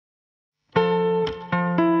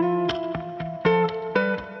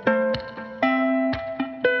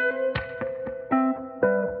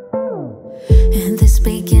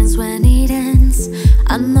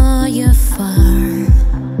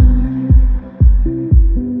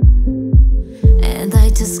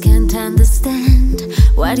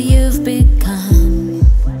what you've become.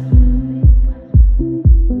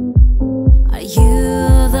 Are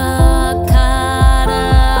you the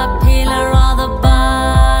caterpillar or the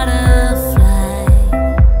butterfly?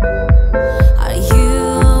 Are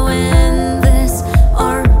you in this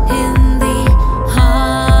or in the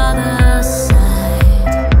other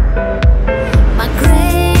side? My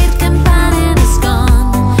great companion is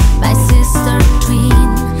gone, my sister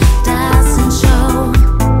twin doesn't show.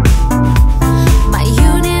 My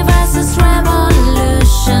universe is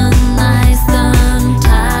revolutionized, the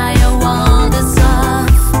entire world is off.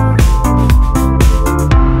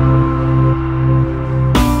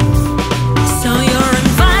 So you're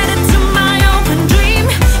invited to my open dream.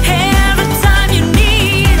 Every time you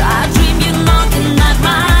need a dream, you're knocking at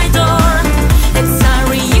my door. It's a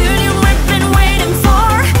reunion we've been waiting for.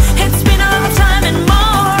 It's been a long time and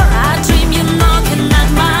more. I dream you're knocking at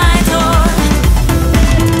my door.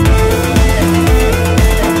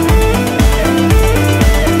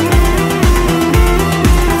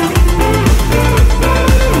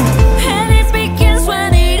 And it begins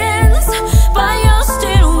when it ends, but you're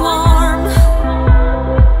still warm.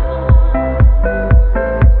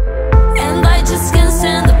 And I just can't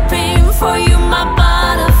stand the pain for you, my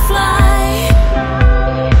butterfly.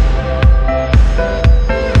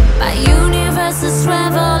 My universe is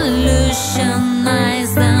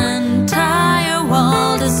revolutionized, the entire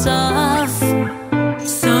world is off.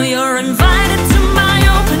 So you're invited to my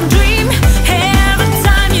open dream. Every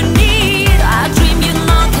time you need a dream, you're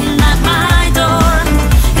knocking at my door.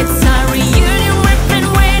 It's a reunion we've been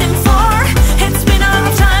waiting for. It's been a long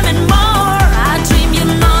time and more. I dream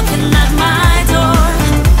you're knocking at my door.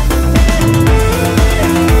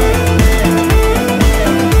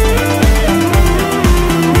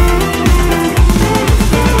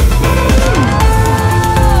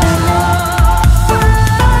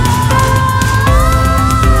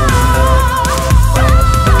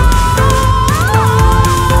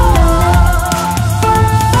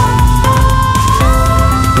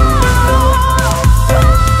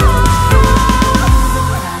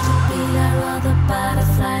 Caterpillar or the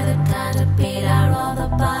butterfly, the caterpillar or the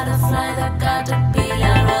butterfly, the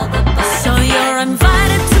caterpillar or the butterfly. So you're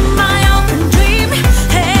invited to my open dream.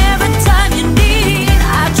 Every time you need a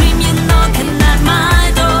dream, you're knocking at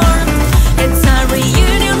my door. It's a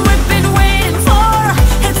reunion we've been waiting for.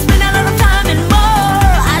 It's been a long time and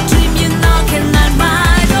more. I dream you're knocking at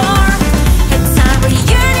my door. It's a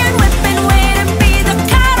reunion we've been waiting. Be the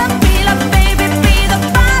caterpillar, baby, be the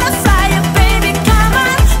butterfly, baby, come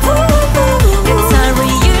on. It's a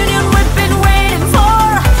reunion we've been waiting for.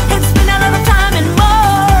 It's been a long time and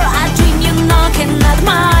more. I dream you're knocking at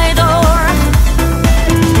my door.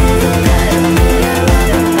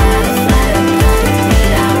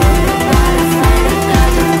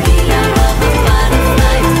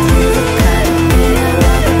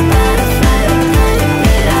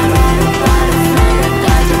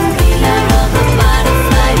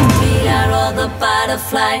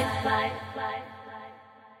 Butterfly.